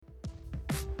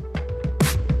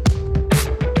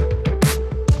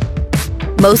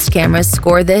Most cameras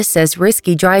score this as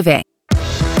risky driving.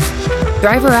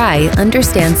 Driver Eye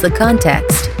understands the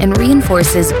context and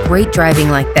reinforces great driving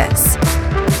like this.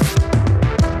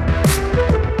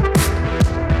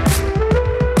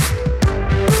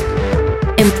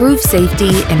 Improve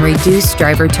safety and reduce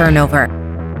driver turnover.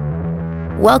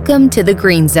 Welcome to the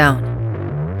Green Zone.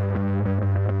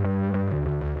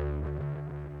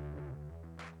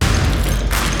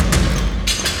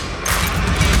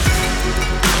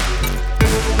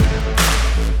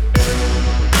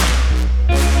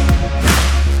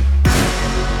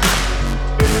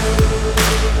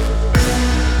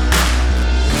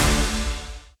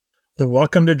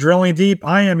 Welcome to Drilling Deep.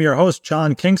 I am your host,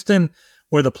 John Kingston.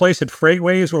 We're the place at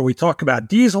FreightWaves where we talk about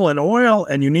diesel and oil,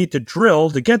 and you need to drill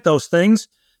to get those things,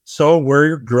 so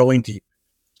we're drilling deep.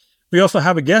 We also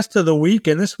have a guest of the week,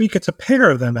 and this week it's a pair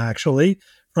of them, actually,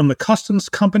 from the Customs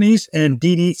Companies and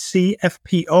DDC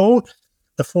FPO.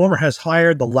 The former has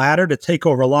hired the latter to take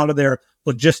over a lot of their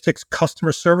logistics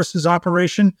customer services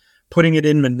operation, putting it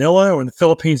in Manila or in the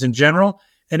Philippines in general,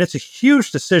 and it's a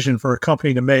huge decision for a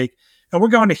company to make. And we're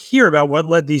going to hear about what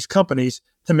led these companies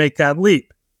to make that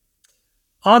leap.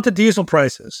 On to diesel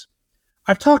prices.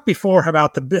 I've talked before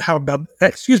about how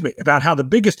the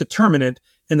biggest determinant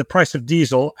in the price of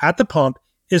diesel at the pump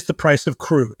is the price of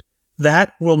crude.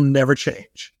 That will never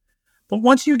change. But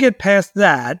once you get past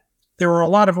that, there are a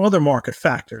lot of other market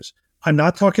factors. I'm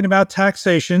not talking about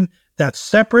taxation. That's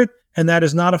separate, and that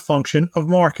is not a function of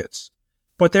markets.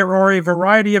 But there are a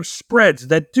variety of spreads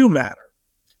that do matter.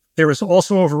 There is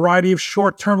also a variety of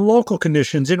short-term local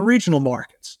conditions in regional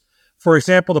markets. For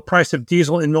example, the price of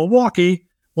diesel in Milwaukee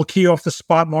will key off the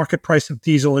spot market price of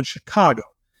diesel in Chicago.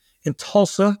 In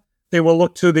Tulsa, they will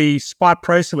look to the spot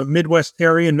price of a Midwest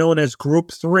area known as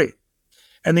Group 3.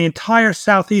 And the entire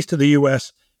southeast of the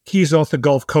U.S. keys off the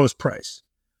Gulf Coast price.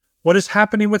 What is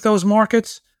happening with those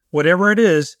markets? Whatever it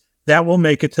is, that will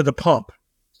make it to the pump.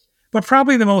 But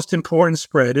probably the most important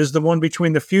spread is the one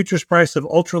between the futures price of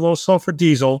ultra-low sulfur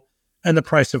diesel and the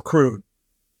price of crude.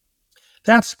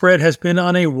 That spread has been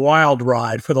on a wild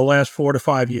ride for the last 4 to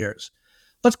 5 years.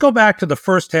 Let's go back to the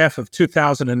first half of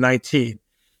 2019.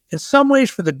 In some ways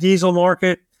for the diesel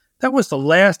market, that was the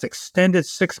last extended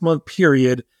 6-month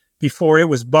period before it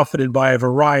was buffeted by a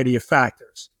variety of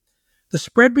factors. The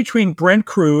spread between Brent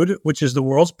crude, which is the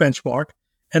world's benchmark,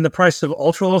 and the price of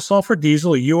ultra-low sulfur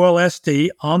diesel, ULSD,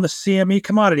 on the CME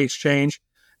commodity exchange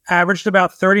averaged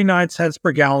about 39 cents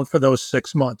per gallon for those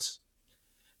 6 months.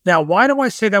 Now, why do I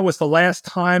say that was the last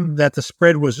time that the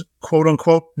spread was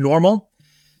quote-unquote normal?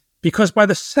 Because by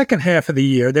the second half of the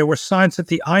year, there were signs that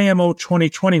the IMO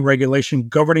 2020 regulation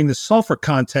governing the sulfur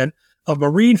content of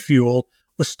marine fuel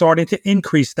was starting to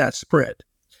increase that spread.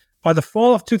 By the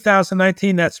fall of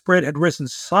 2019, that spread had risen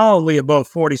solidly above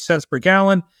 40 cents per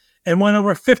gallon and went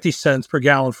over 50 cents per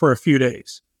gallon for a few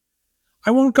days.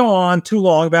 I won't go on too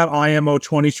long about IMO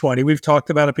 2020. We've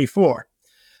talked about it before.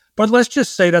 But let's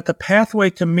just say that the pathway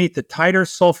to meet the tighter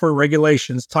sulfur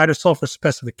regulations, tighter sulfur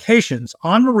specifications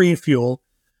on marine fuel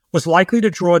was likely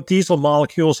to draw diesel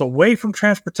molecules away from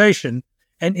transportation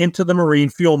and into the marine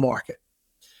fuel market.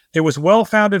 There was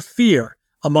well-founded fear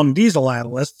among diesel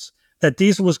analysts that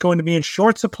diesel was going to be in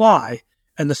short supply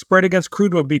and the spread against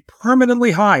crude would be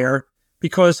permanently higher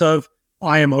because of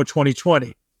IMO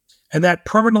 2020. And that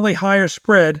permanently higher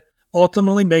spread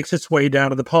ultimately makes its way down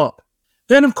to the pump.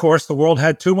 Then, of course, the world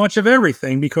had too much of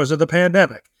everything because of the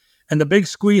pandemic, and the big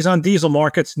squeeze on diesel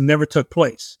markets never took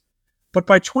place. But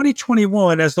by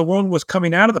 2021, as the world was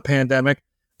coming out of the pandemic,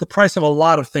 the price of a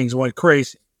lot of things went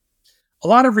crazy. A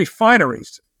lot of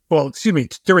refineries,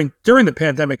 during the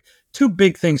pandemic, two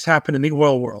big things happened in the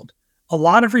oil world. A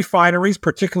lot of refineries,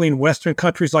 particularly in Western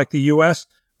countries like the U.S.,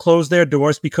 closed their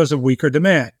doors because of weaker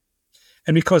demand.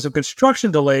 And because of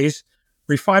construction delays,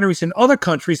 refineries in other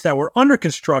countries that were under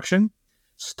construction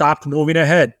stopped moving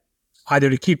ahead, either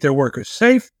to keep their workers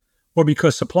safe or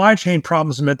because supply chain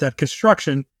problems meant that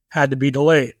construction had to be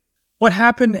delayed. What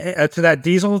happened to that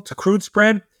diesel to crude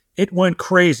spread? It went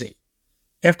crazy.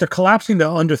 After collapsing to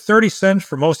under 30 cents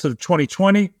for most of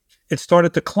 2020, it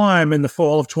started to climb in the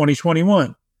fall of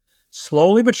 2021.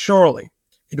 Slowly but surely,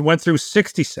 it went through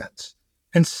 60 cents.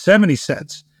 And 70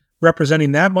 cents,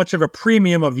 representing that much of a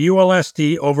premium of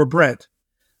ULSD over Brent.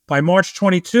 By March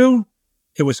 22,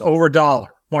 it was over $1.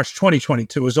 March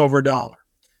 2022 was over $1.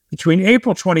 Between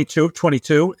April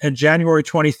 2022 and January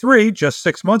 23, just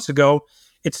 6 months ago,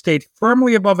 it stayed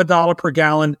firmly above $1 per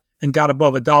gallon and got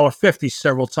above $1.50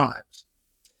 several times.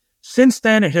 Since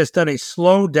then, it has done a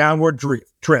slow downward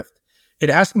drift. It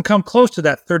hasn't come close to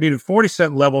that 30 to 40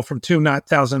 cent level from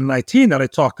 2019 that I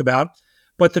talked about,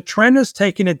 but the trend has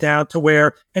taken it down to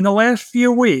where in the last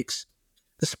few weeks,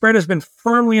 the spread has been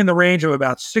firmly in the range of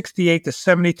about 68 to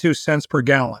 72 cents per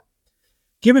gallon.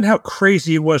 Given how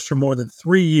crazy it was for more than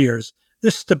 3 years,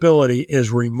 this stability is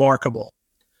remarkable.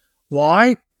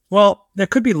 Why? Well, there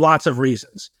could be lots of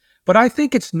reasons, but I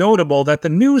think it's notable that the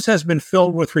news has been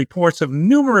filled with reports of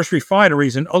numerous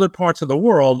refineries in other parts of the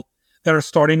world that are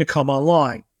starting to come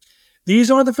online.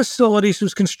 These are the facilities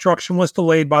whose construction was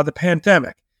delayed by the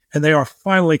pandemic, and they are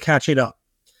finally catching up.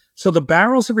 So the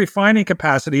barrels of refining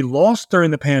capacity lost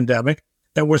during the pandemic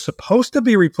that were supposed to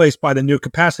be replaced by the new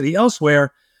capacity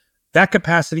elsewhere, that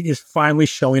capacity is finally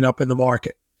showing up in the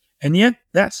market. And yet,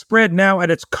 that spread now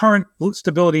at its current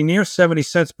stability near 70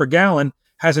 cents per gallon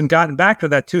hasn't gotten back to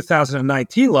that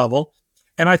 2019 level,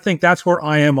 and I think that's where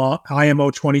IMO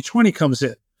 2020 comes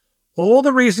in. All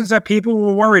the reasons that people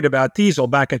were worried about diesel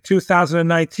back in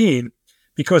 2019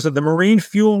 because of the marine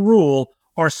fuel rule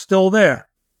are still there.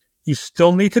 You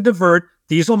still need to divert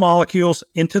diesel molecules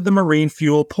into the marine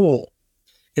fuel pool.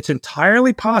 It's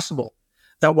entirely possible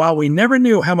that while we never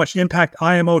knew how much impact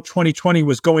IMO 2020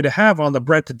 was going to have on the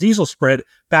Brent to diesel spread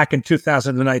back in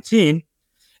 2019,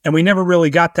 and we never really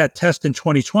got that test in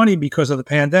 2020 because of the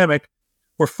pandemic,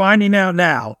 we're finding out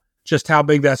now just how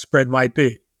big that spread might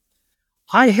be.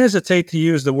 I hesitate to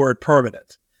use the word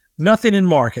permanent. Nothing in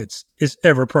markets is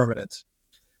ever permanent.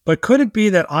 But could it be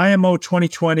that IMO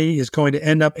 2020 is going to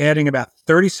end up adding about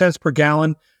 30 cents per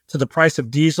gallon to the price of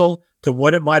diesel to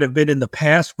what it might have been in the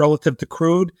past relative to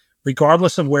crude,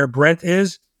 regardless of where Brent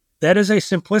is? That is a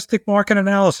simplistic market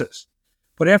analysis.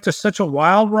 But after such a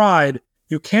wild ride,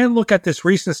 you can look at this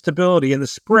recent stability in the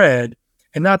spread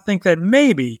and not think that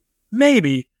maybe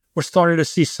we're starting to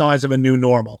see signs of a new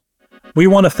normal. We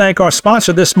want to thank our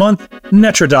sponsor this month,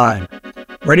 Netrodyne.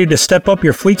 Ready to step up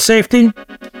your fleet safety?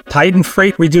 Titan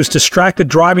Freight reduced distracted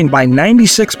driving by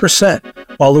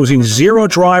 96% while losing 0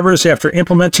 drivers after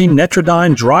implementing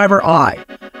Netrodyne Driver Eye,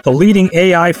 the leading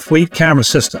AI fleet camera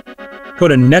system. Go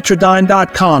to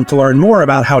Netrodyne.com to learn more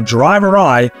about how Driver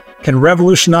Eye can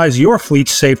revolutionize your fleet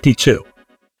safety too.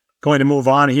 Going to move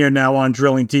on here now on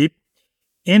Drilling Deep.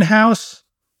 In-house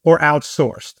or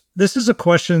outsourced? This is a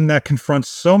question that confronts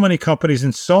so many companies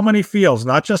in so many fields,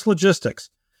 not just logistics.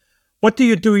 What do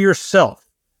you do yourself?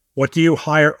 What do you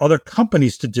hire other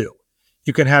companies to do?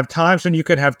 You can have times when you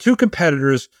can have 2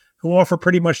 competitors who offer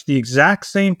pretty much the exact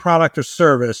same product or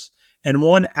service, and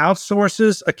one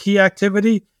outsources a key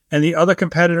activity and the other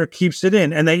competitor keeps it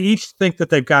in, and they each think that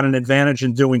they've got an advantage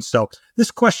in doing so.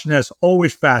 This question has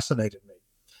always fascinated me.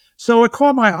 So it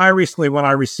caught my eye recently when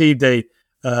I received an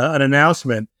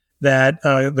announcement that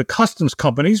the customs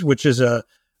companies, which is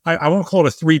I won't call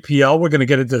it a 3PL, we're going to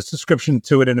get a description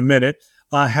to it in a minute,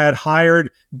 had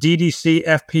hired DDC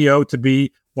FPO to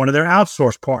be one of their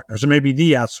outsource partners, or maybe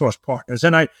the outsource partners.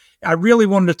 And I really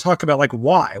wanted to talk about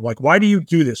why? Why do you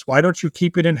do this? Why don't you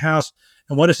keep it in-house?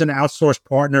 And what does an outsource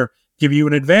partner give you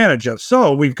an advantage of?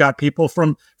 So we've got people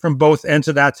from both ends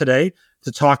of that today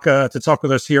to talk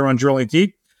with us here on Drilling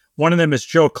Deep. One of them is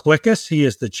Joe Klickus. He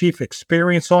is the Chief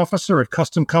Experience Officer at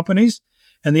Custom Companies.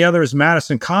 And the other is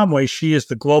Madison Conway. She is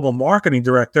the Global Marketing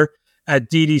Director at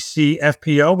DDC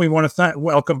FPO. We want to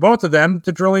welcome both of them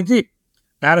to Drilling Deep.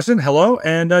 Madison, hello.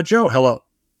 And Joe, hello.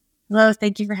 Hello.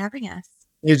 Thank you for having us.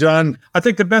 Hey, John. I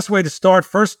think the best way to start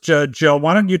first, Joe,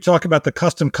 why don't you talk about the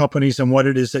custom companies and what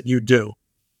it is that you do?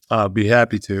 I'll be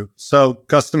happy to. So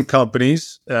custom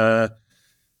companies,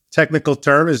 technical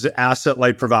term is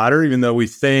asset-light provider, even though we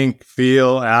think,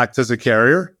 feel, act as a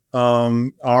carrier.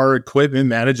 Our equipment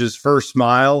manages first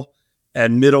mile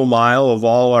and middle mile of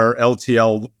all our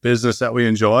LTL business that we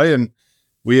enjoy. And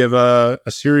we have a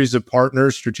series of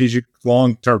partners, strategic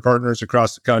long-term partners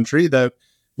across the country that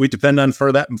we depend on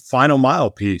for that final mile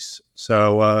piece.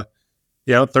 So,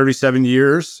 37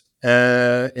 years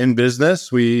in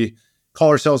business. We call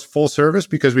ourselves full service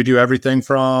because we do everything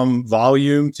from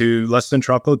volume to less than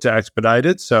truckload to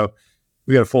expedited. So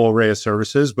we got a full array of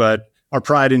services, but our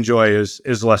pride and joy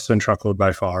is less than truckload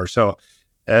by far. So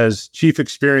as Chief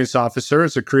Experience Officer,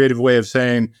 it's a creative way of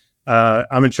saying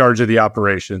I'm in charge of the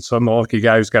operation. So I'm the lucky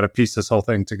guy who's got to piece this whole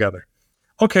thing together.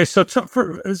 Okay, so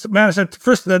Madison,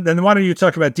 first, then why don't you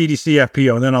talk about DDC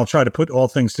FPO, and then I'll try to put all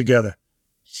things together.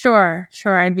 Sure.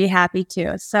 I'd be happy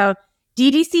to. So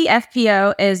DDC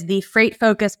FPO is the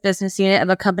freight-focused business unit of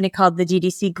a company called the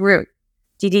DDC Group.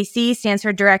 DDC stands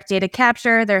for Direct Data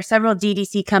Capture. There are several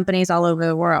DDC companies all over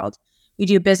the world. We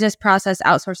do business process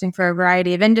outsourcing for a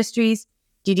variety of industries.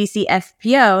 DDC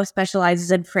FPO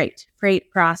specializes in freight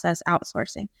process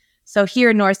outsourcing. So here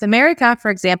in North America,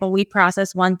 for example, we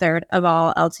process 1/3 of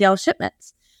all LTL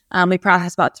shipments. We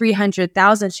process about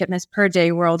 300,000 shipments per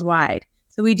day worldwide.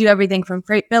 So we do everything from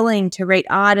freight billing to rate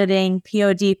auditing,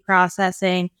 POD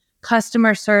processing,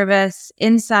 customer service,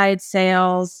 inside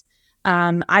sales,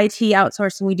 IT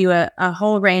outsourcing. We do a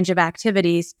whole range of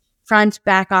activities, front,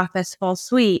 back office, full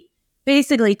suite,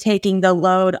 basically taking the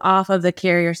load off of the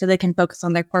carrier so they can focus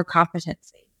on their core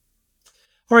competency.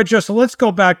 All right, Joe, so let's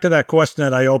go back to that question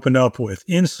that I opened up with,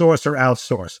 insource or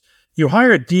outsource. You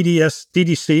hired DDC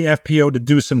FPO to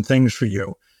do some things for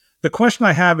you. The question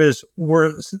I have is,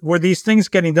 were these things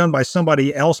getting done by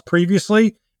somebody else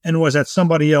previously? And was that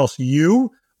somebody else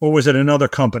you, or was it another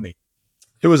company?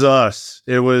 It was us.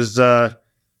 It was,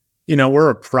 we're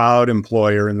a proud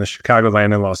employer in the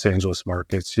Chicagoland and Los Angeles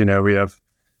markets. We have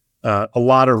a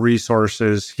lot of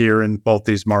resources here in both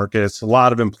these markets, a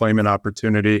lot of employment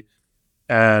opportunity.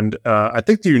 And I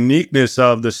think the uniqueness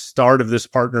of the start of this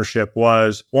partnership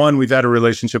was, one, we've had a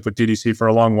relationship with DDC for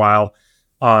a long while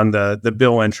on the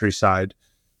bill entry side.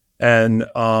 And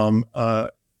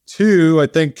two, I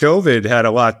think COVID had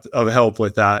a lot of help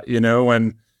with that,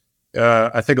 and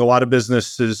I think a lot of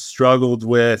businesses struggled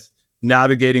with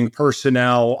navigating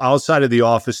personnel outside of the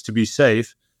office to be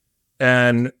safe.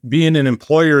 And being an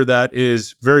employer that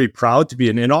is very proud to be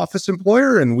an in-office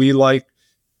employer, and we like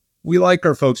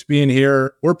our folks being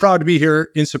here. We're proud to be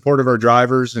here in support of our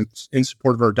drivers and in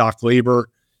support of our dock labor,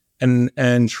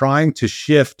 and trying to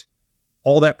shift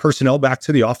all that personnel back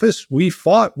to the office. We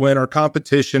fought when our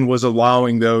competition was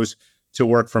allowing those to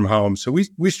work from home. So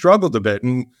we struggled a bit.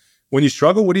 And when you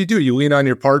struggle, what do? You lean on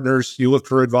your partners, you look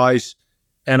for advice.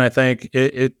 And I think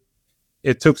it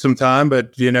took some time,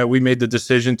 but we made the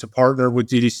decision to partner with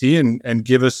DDC and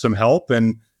give us some help,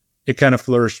 and it kind of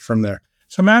flourished from there.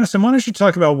 So Madison, why don't you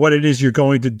talk about what it is you're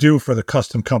going to do for the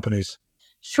custom companies?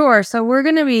 Sure. So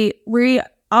we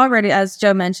already, as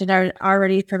Joe mentioned, are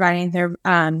already providing their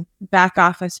back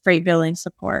office freight billing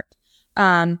support.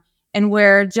 And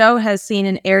where Joe has seen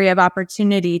an area of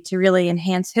opportunity to really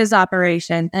enhance his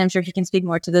operation, and I'm sure he can speak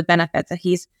more to the benefits that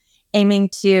he's aiming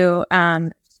to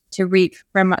reap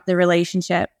from the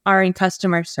relationship, are in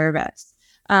customer service.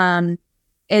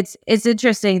 It's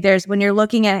interesting. When you're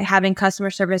looking at having customer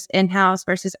service in-house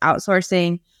versus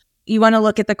outsourcing, you want to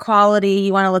look at the quality, you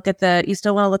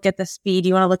still want to look at the speed,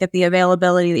 you want to look at the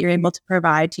availability that you're able to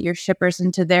provide to your shippers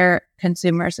and to their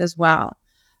consumers as well.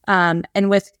 And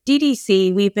with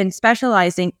DDC, we've been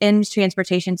specializing in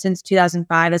transportation since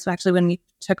 2005. That's actually when we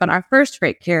took on our first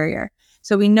freight carrier.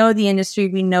 So we know the industry,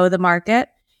 we know the market.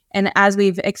 And as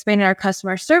we've expanded our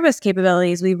customer service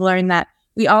capabilities, we've learned that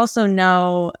we also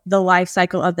know the life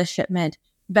cycle of the shipment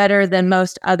better than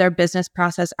most other business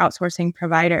process outsourcing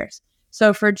providers.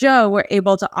 So for Joe, we're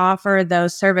able to offer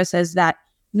those services that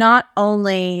not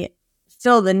only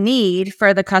fill the need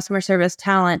for the customer service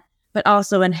talent, but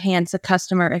also enhance the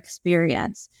customer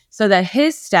experience so that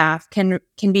his staff can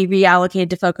be reallocated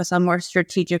to focus on more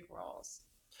strategic roles.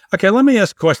 Okay, let me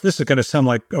ask a question. This is going to sound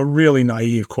like a really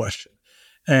naive question.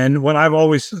 And when I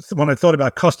thought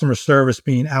about customer service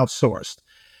being outsourced,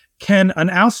 can an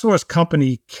outsourced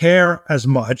company care as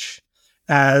much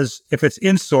as if it's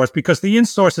insourced? Because the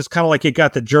insource is kind of like you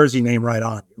got the jersey name right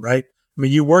on you, right? I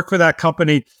mean, you work for that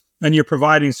company and you're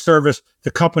providing service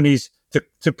to companies,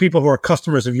 to people who are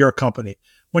customers of your company.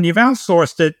 When you've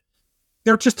outsourced it,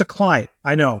 they're just a client.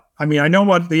 I know. I mean, I know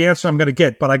what the answer I'm going to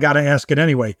get, but I got to ask it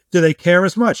anyway. Do they care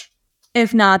as much?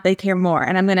 If not, they care more.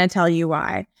 And I'm going to tell you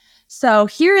why. So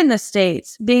here in the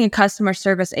States, being a customer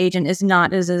service agent is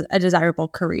not a desirable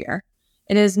career.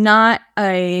 It is not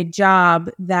a job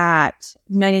that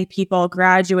many people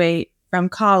graduate from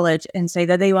college and say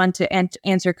that they want to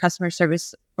answer customer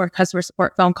service or customer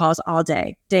support phone calls all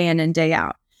day in and day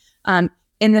out.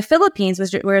 In the Philippines,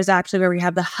 which is actually where we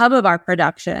have the hub of our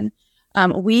production,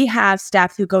 we have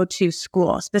staff who go to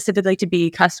school specifically to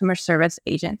be customer service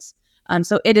agents.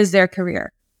 So it is their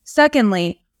career.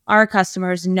 Secondly, our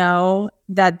customers know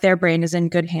that their brain is in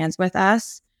good hands with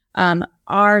us.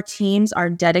 Our teams are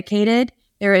dedicated.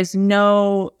 There is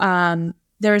no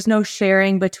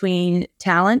sharing between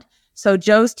talent. So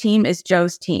Joe's team is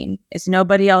Joe's team. It's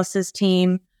nobody else's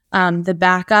team. The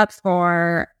backup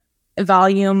for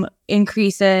volume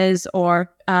increases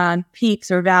or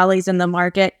peaks or valleys in the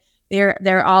market,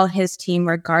 they're all his team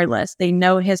regardless. They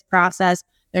know his process.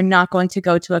 They're not going to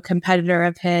go to a competitor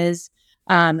of his.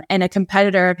 And a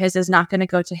competitor of his is not going to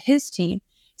go to his team.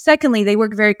 Secondly, they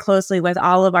work very closely with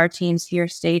all of our teams here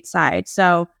stateside.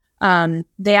 So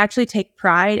they actually take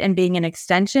pride in being an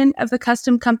extension of the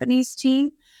custom company's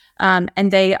team. And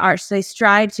they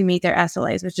strive to meet their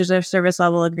SLAs, which is their service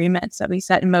level agreements that we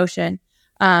set in motion,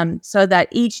 so that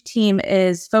each team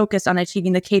is focused on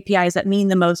achieving the KPIs that mean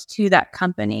the most to that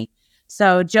company.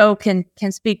 So Joe can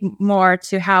speak more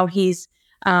to how he's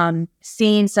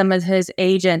seen some of his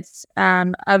agents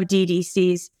of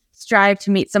DDCs strive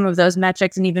to meet some of those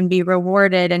metrics and even be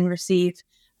rewarded and receive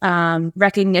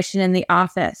recognition in the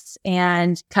office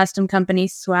and custom company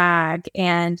swag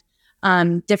and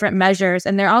different measures.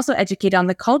 And they're also educated on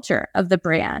the culture of the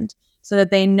brand so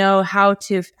that they know how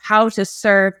to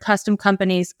serve custom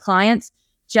companies' clients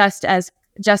just as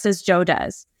Joe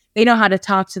does. They know how to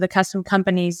talk to the custom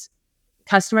companies'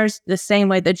 customers the same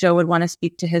way that Joe would want to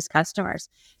speak to his customers.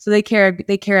 So they care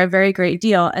a very great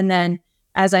deal. And then,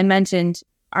 as I mentioned,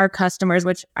 our customers,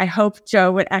 which I hope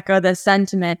Joe would echo the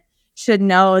sentiment, should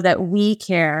know that we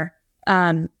care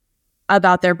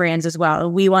about their brands as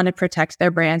well. We want to protect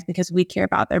their brands because we care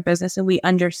about their business and we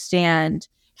understand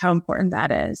how important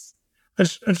that is. I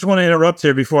just want to interrupt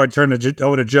here before I turn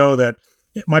over to Joe that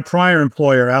my prior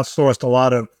employer outsourced a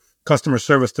lot of customer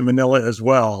service to Manila as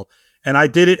well. And I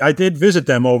did visit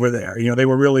them over there. They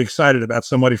were really excited about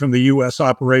somebody from the U.S.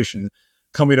 operation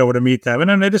coming over to meet them. And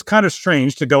then it is kind of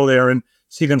strange to go there and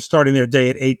see them starting their day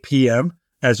at 8 p.m.,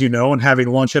 as you know, and having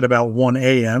lunch at about 1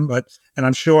 a.m. And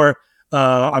I'm sure,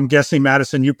 I'm guessing,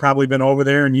 Madison, you've probably been over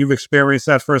there and you've experienced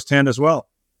that firsthand as well.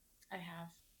 I have.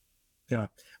 Yeah.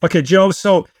 Okay, Joe.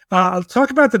 So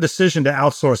talk about the decision to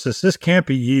outsource this. This can't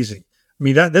be easy. I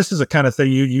mean, this is the kind of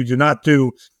thing you do not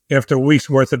do after a week's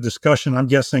worth of discussion. I'm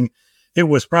guessing it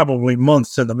was probably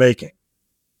months in the making.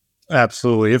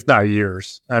 Absolutely, if not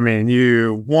years. I mean,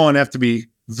 you have to be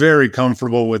very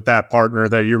comfortable with that partner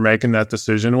that you're making that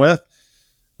decision with.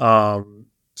 We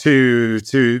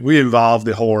involved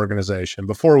the whole organization.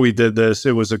 Before we did this,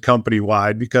 it was a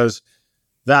company-wide because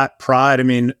that pride, I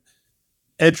mean,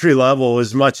 entry level,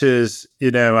 as much as,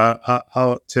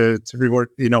 to reward,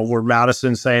 where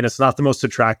Madison's saying it's not the most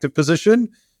attractive position,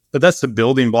 but that's the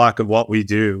building block of what we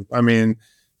do. I mean,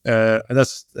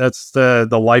 that's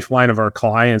the lifeline of our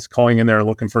clients calling in there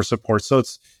looking for support. So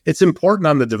it's important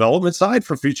on the development side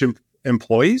for future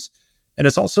employees. And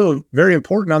it's also very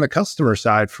important on the customer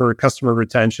side for customer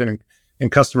retention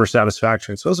and customer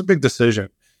satisfaction. So it's a big decision.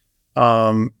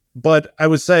 But I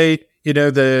would say,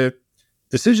 the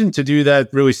decision to do that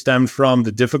really stemmed from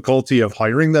the difficulty of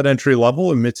hiring that entry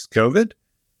level amidst COVID.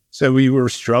 So we were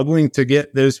struggling to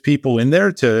get those people in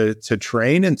there to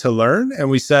train and to learn. And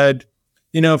we said,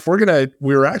 we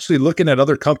were actually looking at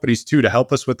other companies too to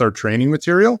help us with our training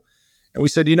material. And we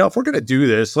said, if we're going to do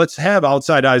this, let's have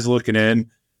outside eyes looking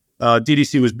in.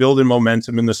 DDC was building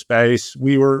momentum in the space.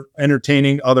 We were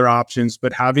entertaining other options,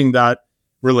 but having that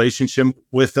relationship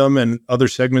with them and other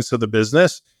segments of the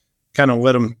business kind of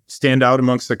let them stand out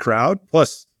amongst the crowd.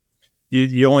 Plus,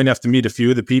 you only have to meet a few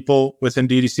of the people within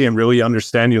DDC and really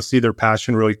understand. You'll see their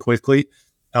passion really quickly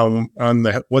on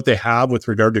what they have with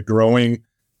regard to growing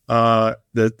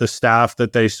the staff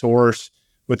that they source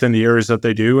within the areas that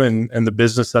they do and the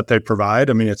business that they provide.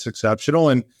 I mean, it's exceptional.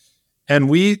 And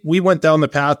we went down the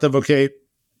path of, okay,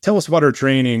 tell us about our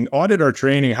training, audit our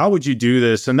training. How would you do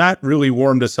this? And that really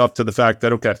warmed us up to the fact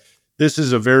that, okay, this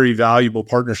is a very valuable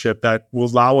partnership that will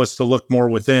allow us to look more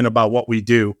within about what we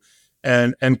do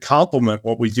and complement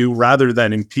what we do rather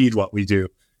than impede what we do.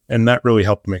 And that really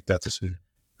helped make that decision.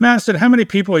 Madison, how many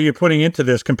people are you putting into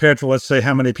this compared to, let's say,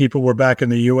 how many people were back in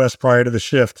the U.S. prior to the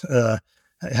shift?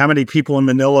 How many people in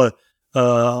Manila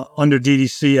under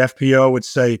DDC FPO would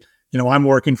say, I'm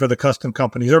working for the custom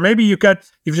companies? Or maybe you've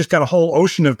just got a whole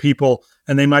ocean of people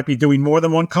and they might be doing more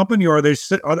than one company, or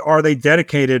are they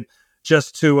dedicated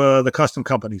just to the custom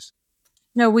companies?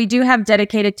 No, we do have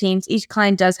dedicated teams. Each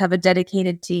client does have a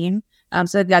dedicated team.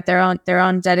 So they've got their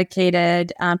own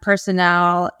dedicated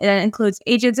personnel. It includes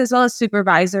agents as well as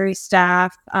supervisory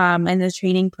staff and the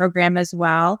training program as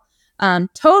well.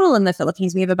 Total in the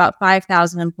Philippines, we have about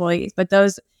 5,000 employees, but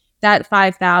that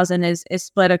 5,000 is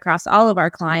split across all of our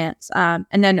clients. And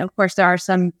then, of course,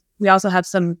 we also have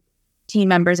some team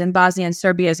members in Bosnia and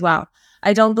Serbia as well.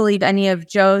 I don't believe any of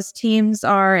Joe's teams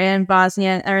are in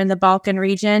Bosnia or in the Balkan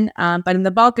region. But in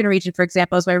the Balkan region, for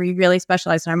example, is where we really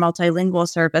specialize in our multilingual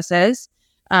services.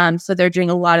 So they're doing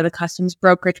a lot of the customs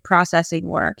brokerage processing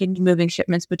work and moving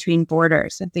shipments between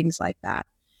borders and things like that.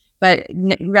 But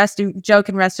Joe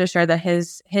can rest assured that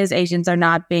his agents are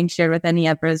not being shared with any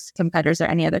of his competitors or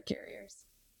any other carriers.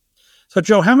 So,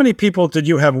 Joe, how many people did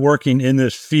you have working in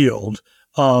this field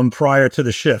prior to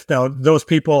the shift? Now, those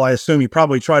people, I assume you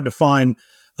probably tried to find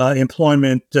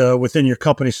employment within your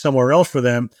company somewhere else for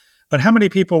them. But how many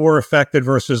people were affected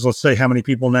versus, let's say, how many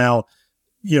people now,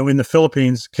 in the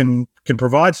Philippines can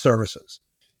provide services?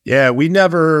 Yeah, we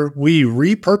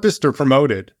repurposed or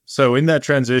promoted. So in that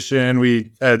transition,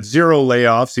 we had zero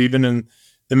layoffs, even in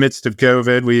the midst of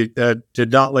COVID. We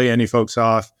did not lay any folks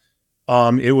off.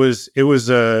 It was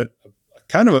a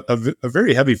kind of a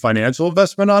very heavy financial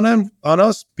investment on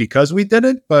us because we did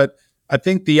it. But I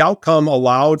think the outcome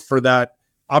allowed for that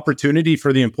opportunity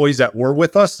for the employees that were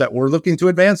with us, that were looking to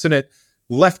advance in it,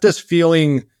 left us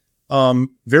feeling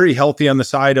very healthy on the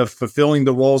side of fulfilling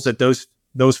the roles that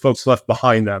those folks left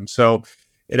behind them. So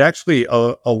it actually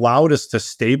allowed us to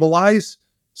stabilize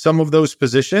some of those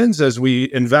positions as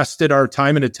we invested our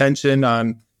time and attention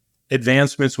on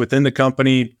advancements within the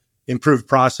company, improved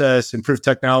process, improved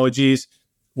technologies,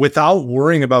 without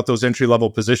worrying about those entry-level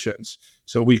positions.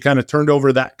 So we kind of turned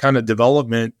over that kind of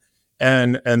development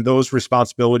and those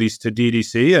responsibilities to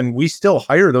DDC, and we still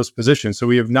hire those positions. So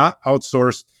we have not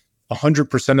outsourced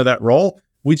 100% of that role.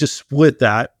 We just split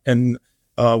that, and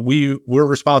we're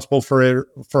responsible for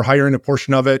hiring a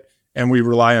portion of it, and we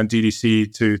rely on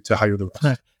DDC to hire the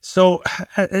rest. So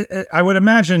I would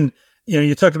imagine,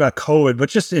 you talked about COVID, but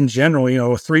just in general,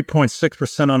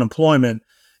 3.6% unemployment,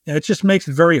 it just makes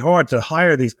it very hard to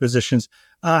hire these positions.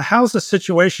 How's the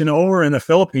situation over in the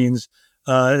Philippines?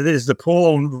 Is the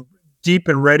pool deep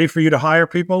and ready for you to hire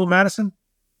people, Madison?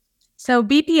 So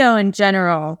BPO in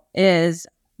general is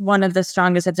one of the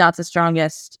strongest, if not the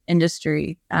strongest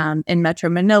industry in Metro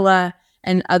Manila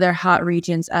and other hot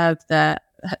regions of the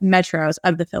metros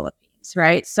of the Philippines,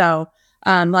 right? So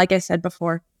like I said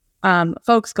before,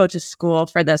 folks go to school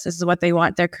for this. This is what they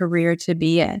want their career to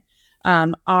be in.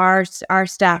 Our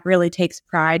staff really takes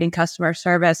pride in customer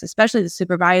service, especially the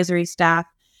supervisory staff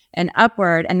and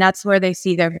upward. And that's where they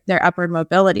see their upward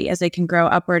mobility as they can grow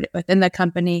upward within the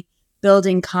company,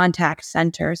 building contact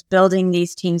centers, building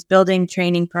these teams, building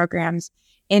training programs,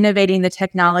 innovating the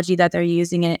technology that they're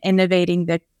using, and innovating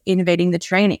the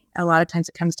training. A lot of times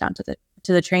it comes down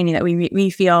to the training that we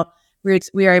feel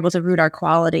we are able to root our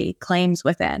quality claims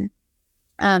within.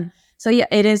 So yeah,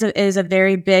 it is a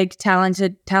very big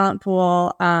talented talent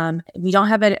pool. We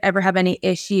don't ever have any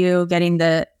issue getting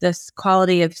this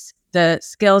quality of the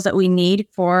skills that we need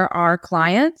for our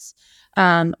clients.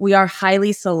 We are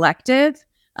highly selective.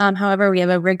 However, we have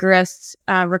a rigorous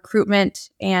recruitment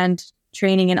and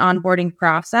training and onboarding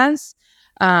process.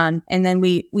 And then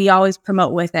we always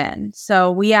promote within.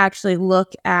 So we actually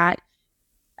look at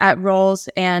roles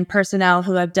and personnel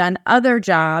who have done other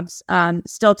jobs,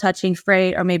 still touching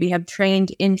freight, or maybe have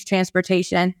trained in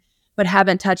transportation, but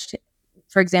haven't touched,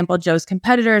 for example, Joe's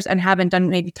competitors and haven't done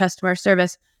maybe customer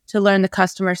service, to learn the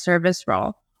customer service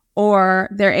role, or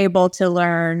they're able to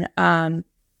learn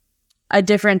a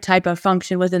different type of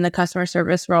function within the customer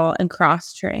service role and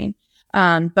cross-train.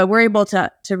 But we're able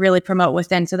to really promote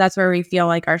within. So that's where we feel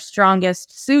like our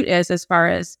strongest suit is, as far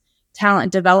as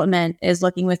talent development, is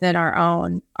looking within our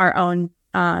own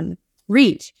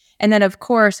reach. And then, of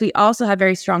course, we also have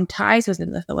very strong ties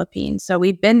within the Philippines. So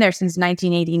we've been there since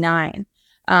 1989.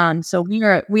 So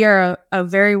we are a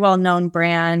very well-known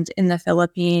brand in the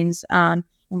Philippines. And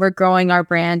we're growing our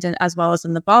brand as well as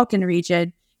in the Balkan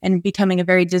region, and becoming a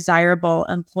very desirable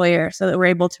employer, so that we're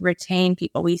able to retain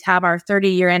people. We have our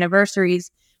 30-year anniversaries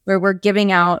where we're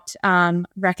giving out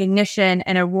recognition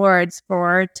and awards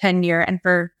for tenure and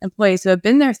for employees who have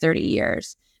been there 30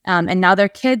 years. And now their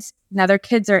kids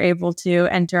are able to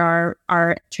enter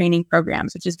our training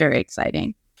programs, which is very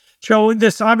exciting. Joe,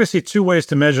 there's obviously two ways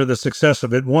to measure the success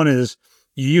of it. One is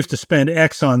you used to spend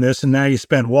X on this, and now you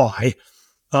spend Y.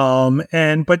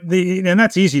 And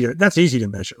that's easy to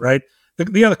measure, right?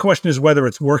 The other question is whether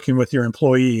it's working with your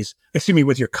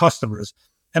with your customers.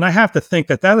 And I have to think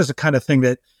that is the kind of thing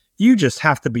that you just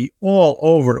have to be all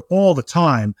over all the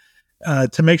time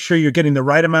to make sure you're getting the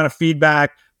right amount of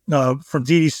feedback from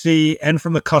DDC and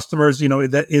from the customers.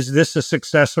 That is this a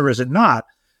success or is it not?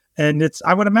 And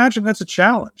I would imagine that's a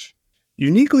challenge.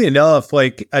 Uniquely enough, I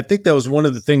think that was one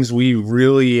of the things we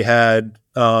really had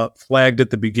flagged at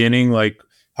the beginning.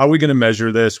 How are we going to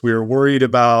measure this? We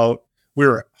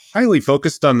were highly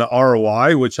focused on the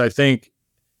ROI, which I think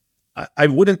I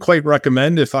wouldn't quite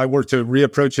recommend if I were to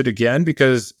reapproach it again,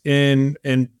 because in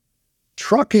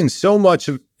trucking, so much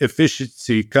of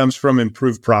efficiency comes from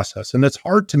improved process, and that's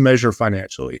hard to measure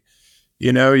financially.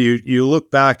 You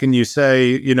look back and you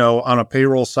say, on a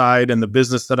payroll side and the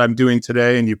business that I'm doing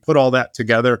today, and you put all that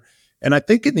together. And I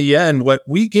think in the end, what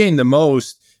we gain the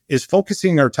most is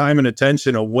focusing our time and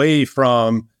attention away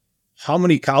from how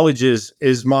many colleges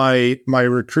is my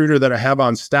recruiter that I have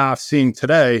on staff seeing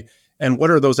today, and what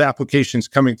are those applications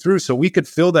coming through, so we could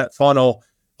fill that funnel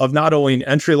of not only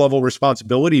entry-level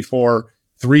responsibility for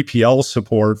 3PL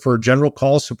support, for general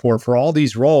call support, for all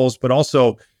these roles, but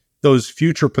also those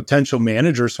future potential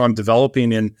managers. So I'm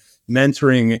developing and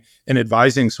mentoring and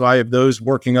advising. So I have those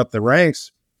working up the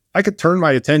ranks. I could turn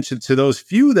my attention to those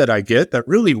few that I get that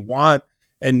really want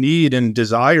and need and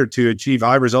desire to achieve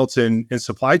high results in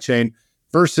supply chain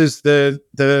versus the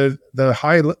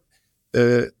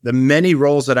many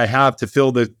roles that I have to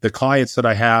fill the clients that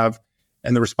I have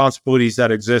and the responsibilities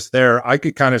that exist there. I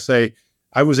could kind of say,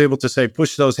 I was able to say,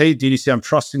 push those, hey, DDC, I'm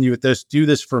trusting you with this, do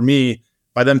this for me,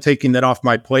 by them taking that off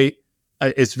my plate.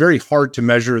 It's very hard to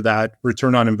measure that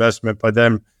return on investment by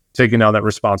them taking on that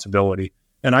responsibility.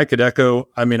 And I could echo,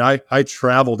 I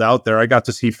traveled out there. I got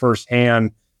to see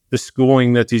firsthand the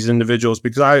schooling that these individuals,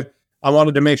 because I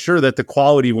wanted to make sure that the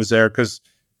quality was there, because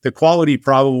the quality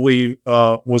probably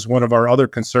was one of our other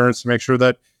concerns, to make sure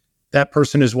that that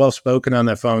person is well-spoken on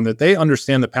the phone, that they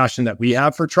understand the passion that we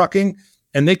have for trucking,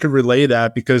 and they could relay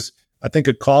that, because I think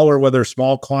a caller, whether a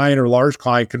small client or large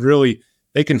client,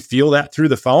 they can feel that through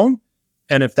the phone.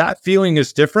 And if that feeling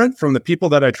is different from the people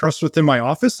that I trust within my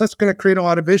office, that's going to create a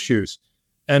lot of issues.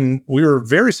 And we were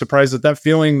very surprised that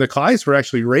feeling, the clients were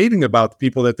actually raving about the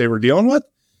people that they were dealing with.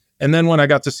 And then when I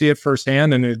got to see it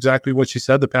firsthand, and exactly what she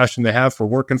said, the passion they have for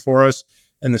working for us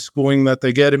and the schooling that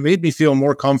they get, it made me feel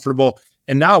more comfortable.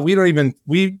 And now we don't even,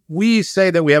 we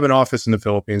say that we have an office in the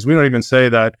Philippines. We don't even say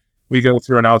that we go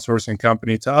through an outsourcing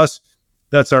company. To us,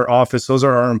 that's our office. Those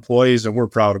are our employees, and we're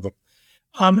proud of them.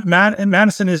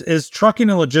 Madison, is trucking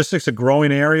and logistics a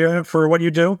growing area for what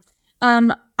you do?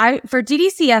 For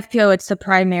DDC FPO, it's the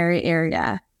primary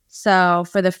area. So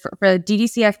for the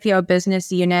DDC FPO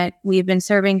business unit, we've been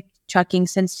serving trucking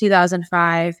since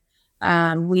 2005.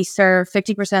 We serve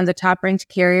 50% of the top-ranked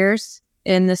carriers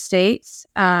in the States.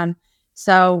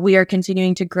 So we are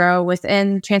continuing to grow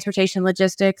within transportation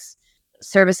logistics,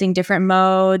 servicing different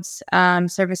modes,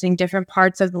 servicing different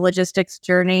parts of the logistics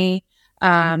journey,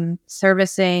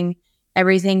 servicing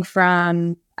everything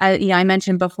from, I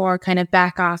mentioned before, kind of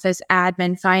back office,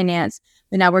 admin, finance,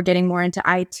 but now we're getting more into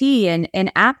IT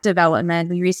and app development.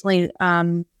 We recently,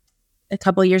 a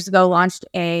couple of years ago, launched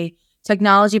a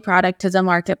technology product to the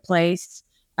marketplace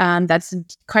that's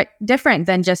quite different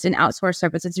than just an outsourced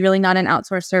service. It's really not an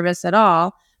outsourced service at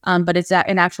all, but it's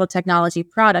an actual technology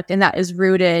product, and that is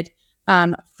rooted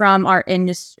from our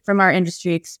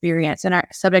industry experience and our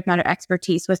subject matter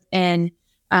expertise within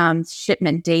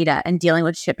shipment data and dealing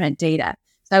with shipment data.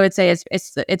 So I would say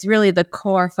it's really the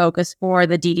core focus for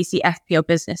the DDC FPO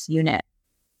business unit.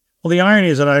 Well, the irony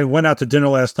is that I went out to dinner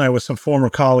last night with some former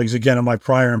colleagues, again, at my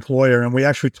prior employer, and we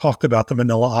actually talked about the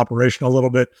Manila operation a little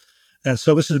bit. And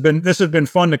so this has been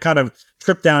fun to kind of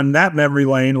trip down that memory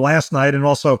lane last night. And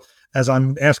also, as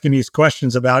I'm asking these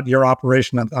questions about your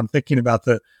operation, I'm thinking about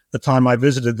the time I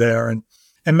visited there. And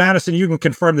Madison, you can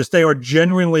confirm this, they are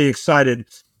genuinely excited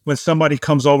when somebody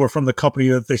comes over from the company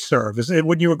that they serve.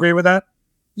 Wouldn't you agree with that?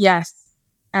 Yes,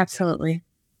 absolutely.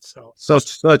 So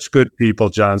such good people,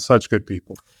 John, such good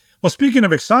people. Well, speaking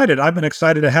of excited, I've been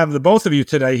excited to have the both of you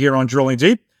today here on Drilling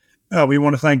Deep. We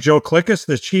want to thank Joe Klickus,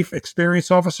 the Chief Experience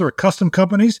Officer at Custom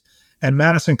Companies, and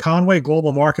Madison Conway,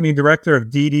 Global Marketing Director of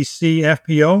DDC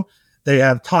FPO. They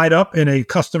have tied up in a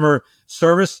customer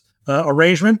service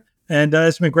arrangement, and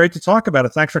it's been great to talk about it.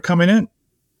 Thanks for coming in.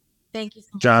 Thank you so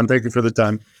much. John, thank you for the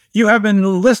time. You have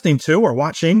been listening to or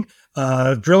watching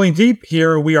Drilling Deep.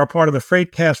 Here we are part of the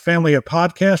Freightcast family of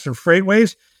podcasts and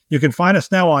Freightways. You can find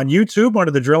us now on YouTube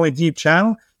under the Drilling Deep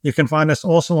channel. You can find us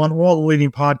also on all the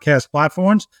leading podcast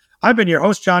platforms. I've been your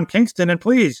host, John Kingston, and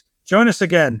please join us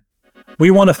again.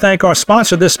 We want to thank our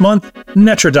sponsor this month,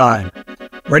 Netrodyne.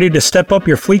 Ready to step up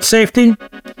your fleet safety?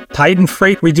 Titan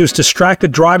Freight reduced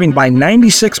distracted driving by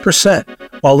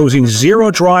 96% while losing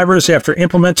 0 drivers after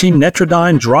implementing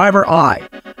Netrodyne Driver Eye,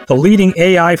 the leading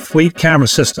AI fleet camera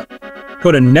system.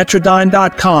 Go to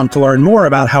Netrodyne.com to learn more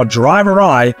about how Driver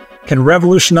Eye can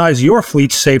revolutionize your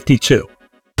fleet safety too.